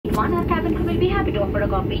Tilkhan, our cabin crew will be happy to offer a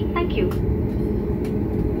coffee. Thank you.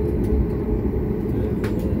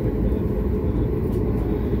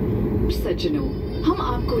 सज्जनों, हम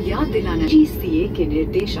आपको याद दिलाना GCA के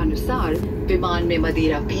निर्देश अनुसार विमान में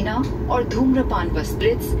मदिरा पीना और धूम्रपान व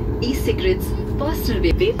स्प्रिट्स, ई सिगरेट्स,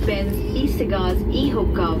 पर्सनल वेप पेन्स, ई सिगार्स, ई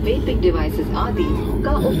हुक्का, वेपिंग डिवाइसेस आदि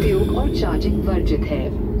का उपयोग और चार्जिंग वर्जित है।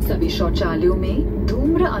 सभी शौचालयों में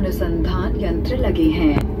धूम्र अनुसंधान यंत्र लगे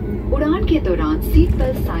हैं। उड़ान के दौरान सीट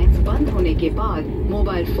बेल्ट साइंस बंद होने के बाद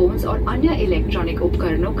मोबाइल फोन्स और अन्य इलेक्ट्रॉनिक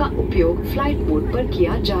उपकरणों का उपयोग फ्लाइट मोड पर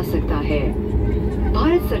किया जा सकता है।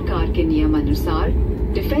 भारत सरकार के नियम अनुसार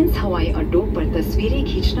डिफेंस हवाई अड्डों पर तस्वीरें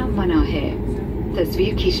खींचना मना है।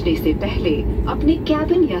 तस्वीर खींचने से पहले अपने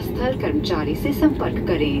कैबिन या स्थल कर्मचारी से संपर्क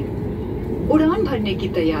करें। उड़ान भरने की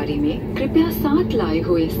तैयारी में कृपया साथ लाए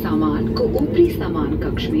हुए सामान को ऊपरी सामान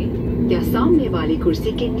कक्ष में या सामने वाली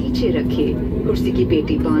कुर्सी के नीचे रखें। कुर्सी की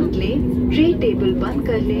पेटी बांध लें, ट्रे टेबल बंद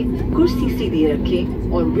कर लें, कुर्सी सीधी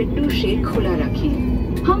रखें और विंडो शेड खुला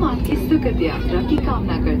रखें। हम आपकी सुखद यात्रा की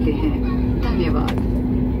कामना करते हैं। धन्यवाद।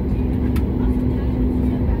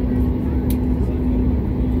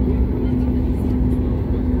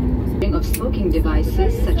 Of smoking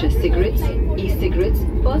devices such as cigarettes, e-cigarettes,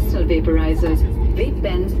 personal vaporizers, vape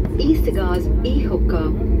pens, e-cigars, e-hookah,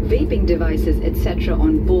 vaping devices, etc.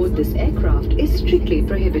 on board this aircraft is strictly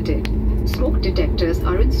prohibited. Smoke detectors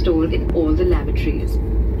are installed in all the lavatories.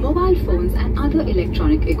 Mobile phones and other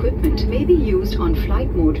electronic equipment may be used on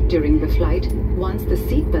flight mode during the flight once the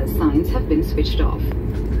seatbelt signs have been switched off.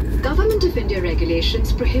 Government of India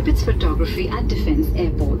regulations prohibits photography at defense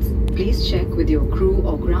airports. Please check with your crew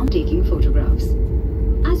or ground taking photographs.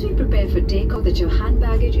 As we prepare for takeoff, that your hand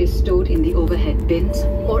baggage is stored in the overhead bins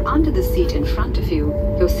or under the seat in front of you,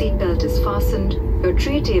 your seat belt is fastened, your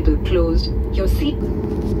tray table closed, your seat